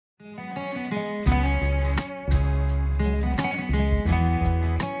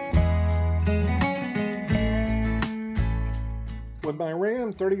my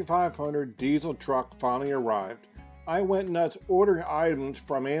Ram 3500 diesel truck finally arrived, I went nuts ordering items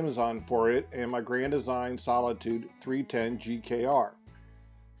from Amazon for it and my Grand Design Solitude 310 GKR.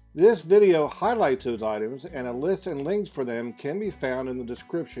 This video highlights those items, and a list and links for them can be found in the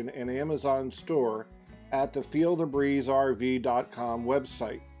description and Amazon store at the feelthebreezerv.com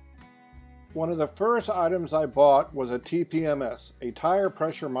website. One of the first items I bought was a TPMS, a tire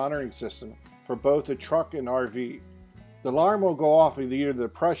pressure monitoring system for both the truck and RV. The alarm will go off if either the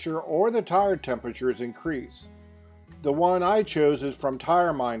pressure or the tire temperatures increase. The one I chose is from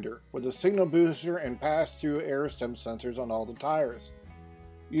Tire Minder, with a signal booster and pass-through air stem sensors on all the tires.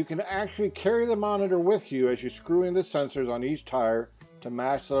 You can actually carry the monitor with you as you screw in the sensors on each tire to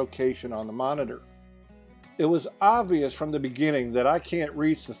match the location on the monitor. It was obvious from the beginning that I can't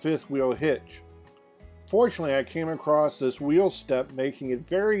reach the fifth wheel hitch. Fortunately, I came across this wheel step, making it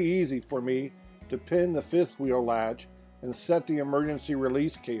very easy for me to pin the fifth wheel latch and set the emergency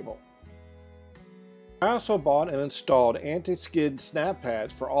release cable. I also bought and installed anti-skid snap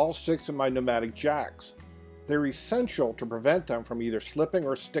pads for all 6 of my pneumatic jacks. They're essential to prevent them from either slipping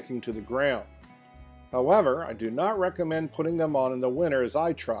or sticking to the ground. However, I do not recommend putting them on in the winter as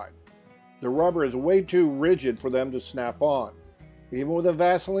I tried. The rubber is way too rigid for them to snap on. Even with a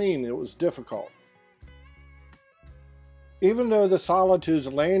Vaseline, it was difficult. Even though the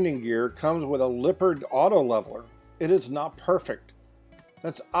Solitude's landing gear comes with a Lippert auto leveler, it is not perfect.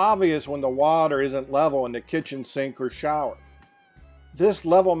 That's obvious when the water isn't level in the kitchen sink or shower. This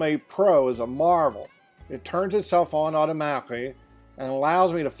LevelMatePRO is a marvel. It turns itself on automatically and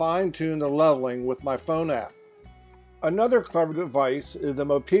allows me to fine-tune the leveling with my phone app. Another clever device is the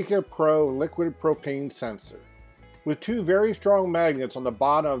Mopeka Pro liquid propane sensor. With 2 very strong magnets on the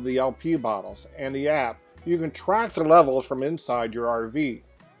bottom of the LP bottles and the app, you can track the levels from inside your RV.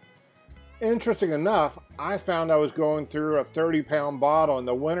 Interesting enough, I found I was going through a 30-pound bottle in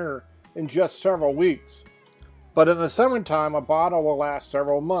the winter in just several weeks. But in the summertime, a bottle will last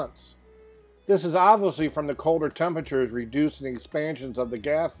several months. This is obviously from the colder temperatures reducing the expansions of the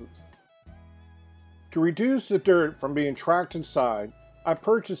gases. To reduce the dirt from being tracked inside, I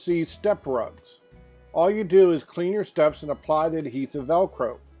purchased these step rugs. All you do is clean your steps and apply the adhesive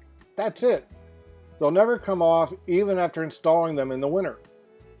Velcro. That's it. They'll never come off even after installing them in the winter.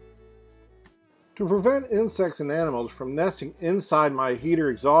 To prevent insects and animals from nesting inside my heater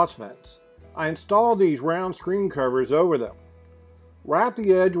exhaust vents, I installed these round screen covers over them. Wrap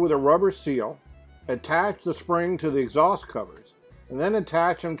the edge with a rubber seal, attach the spring to the exhaust covers, and then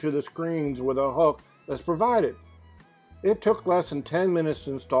attach them to the screens with a hook that's provided. It took less than 10 minutes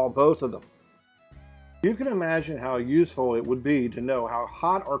to install both of them. You can imagine how useful it would be to know how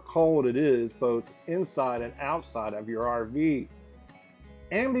hot or cold it is both inside and outside of your RV.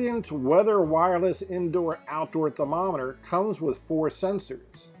 Ambient Weather Wireless Indoor-Outdoor Thermometer comes with 4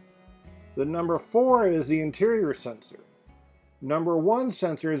 sensors. The number 4 is the interior sensor. Number 1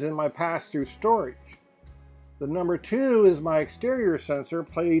 sensor is in my pass-through storage. The number 2 is my exterior sensor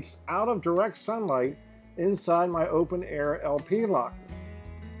placed out of direct sunlight inside my open-air LP locker.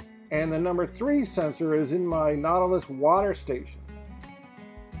 And the number 3 sensor is in my Nautilus water station.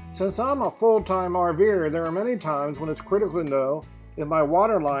 Since I'm a full-time RVer, there are many times when it's critical to know if my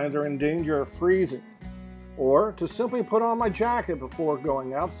water lines are in danger of freezing, or to simply put on my jacket before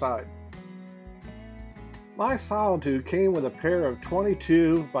going outside. My Solitude came with a pair of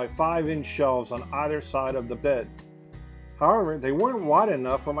 22 by 5-inch shelves on either side of the bed. However, they weren't wide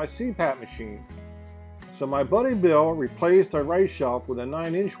enough for my CPAP machine, so my buddy Bill replaced the right shelf with a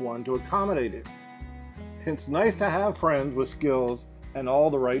 9-inch one to accommodate it. It's nice to have friends with skills and all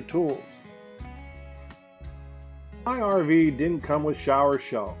the right tools. My RV didn't come with shower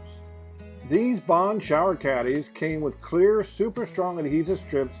shelves. These Bonn shower caddies came with clear, super strong adhesive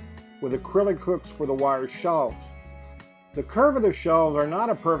strips with acrylic hooks for the wire shelves. The curve of the shelves are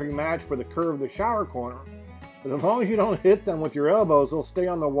not a perfect match for the curve of the shower corner, but as long as you don't hit them with your elbows, they'll stay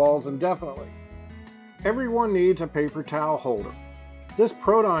on the walls indefinitely. Everyone needs a paper towel holder. This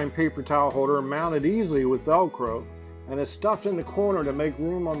Propane paper towel holder mounted easily with Velcro and is stuffed in the corner to make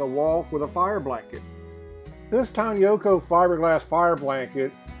room on the wall for the fire blanket. This Tonyko fiberglass fire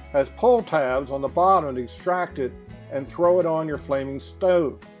blanket has pull tabs on the bottom to extract it and throw it on your flaming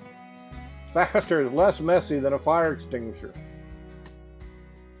stove. Faster is less messy than a fire extinguisher.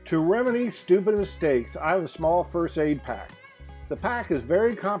 To remedy stupid mistakes, I have a small first aid pack. The pack is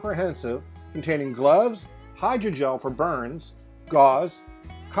very comprehensive, containing gloves, hydrogel for burns, gauze,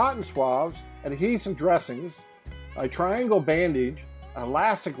 cotton swabs, adhesive dressings, a triangle bandage,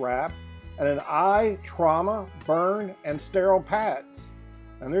 elastic wrap, and an eye, trauma, burn, and sterile pads.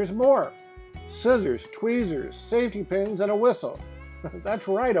 And there's more. Scissors, tweezers, safety pins, and a whistle. That's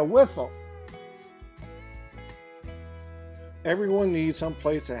right, a whistle. Everyone needs some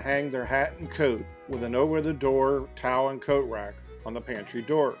place to hang their hat and coat with an over-the-door towel and coat rack on the pantry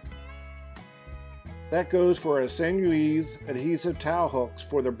door. That goes for SAYONEYES adhesive towel hooks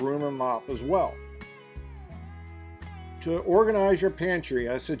for the broom and mop as well. To organize your pantry,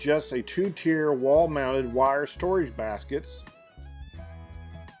 I suggest a 2-tier wall-mounted wire storage baskets,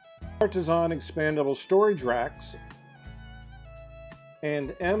 Artisan expandable storage racks,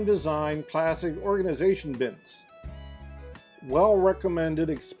 and mDesign plastic organization bins. Well-recommended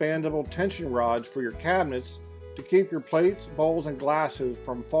expandable tension rods for your cabinets to keep your plates, bowls, and glasses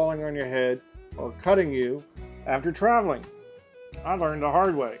from falling on your head or cutting you after traveling. I learned the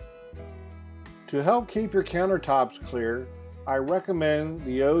hard way. To help keep your countertops clear, I recommend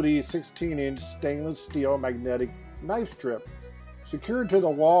the OD 16-inch stainless steel magnetic knife strip secured to the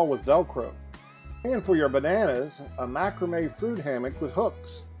wall with Velcro. And for your bananas, a Macrame fruit hammock with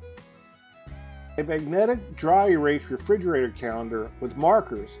hooks. A magnetic dry erase refrigerator calendar with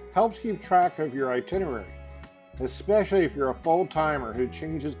markers helps keep track of your itinerary, especially if you're a full-timer who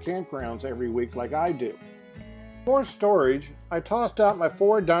changes campgrounds every week like I do. For storage, I tossed out my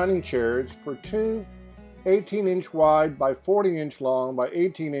 4 dining chairs for 2 18-inch wide by 40-inch long by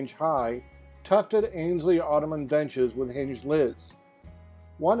 18-inch high Tufted Ainsley Ottoman benches with hinged lids.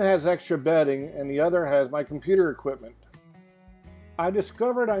 One has extra bedding and the other has my computer equipment. I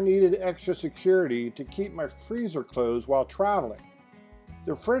discovered I needed extra security to keep my freezer closed while traveling.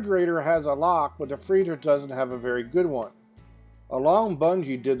 The refrigerator has a lock, but the freezer doesn't have a very good one. A long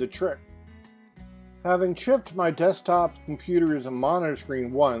bungee did the trick. Having chipped my desktop computer's monitor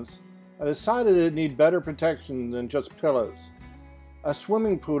screen once, I decided it needed better protection than just pillows. A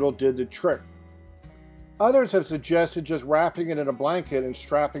swimming poodle did the trick. Others have suggested just wrapping it in a blanket and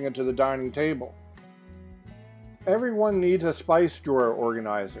strapping it to the dining table. Everyone needs a spice drawer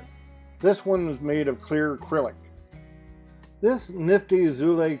organizer. This one was made of clear acrylic. This nifty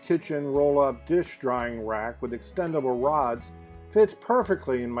Zule kitchen roll-up dish drying rack with extendable rods fits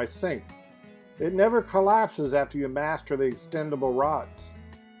perfectly in my sink. It never collapses after you master the extendable rods.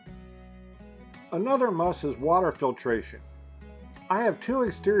 Another must is water filtration. I have 2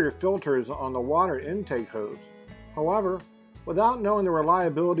 exterior filters on the water intake hose. However, without knowing the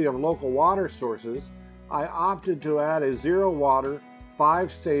reliability of local water sources, I opted to add a ZeroWater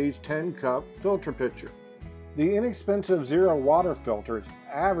 5-stage 10-cup filter pitcher. The inexpensive ZeroWater filters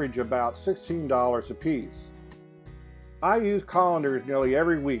average about $16 a piece. I use colanders nearly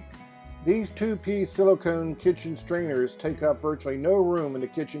every week. These 2-piece silicone kitchen strainers take up virtually no room in the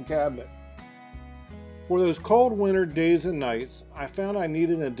kitchen cabinet. For those cold winter days and nights, I found I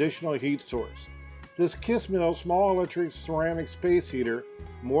needed an additional heat source. This Kissmill small electric ceramic space heater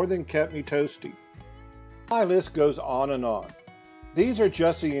more than kept me toasty. My list goes on and on. These are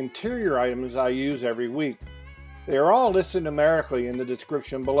just the interior items I use every week. They are all listed numerically in the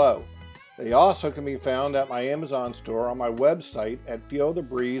description below. They also can be found at my Amazon store on my website at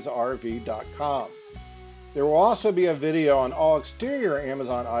feelthebreezerv.com. There will also be a video on all exterior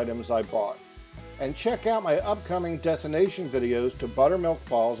Amazon items I bought. And check out my upcoming destination videos to Buttermilk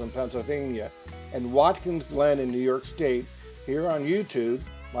Falls in Pennsylvania and Watkins Glen in New York State here on YouTube,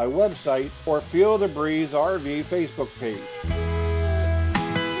 my website, or Feel the Breeze RV Facebook page.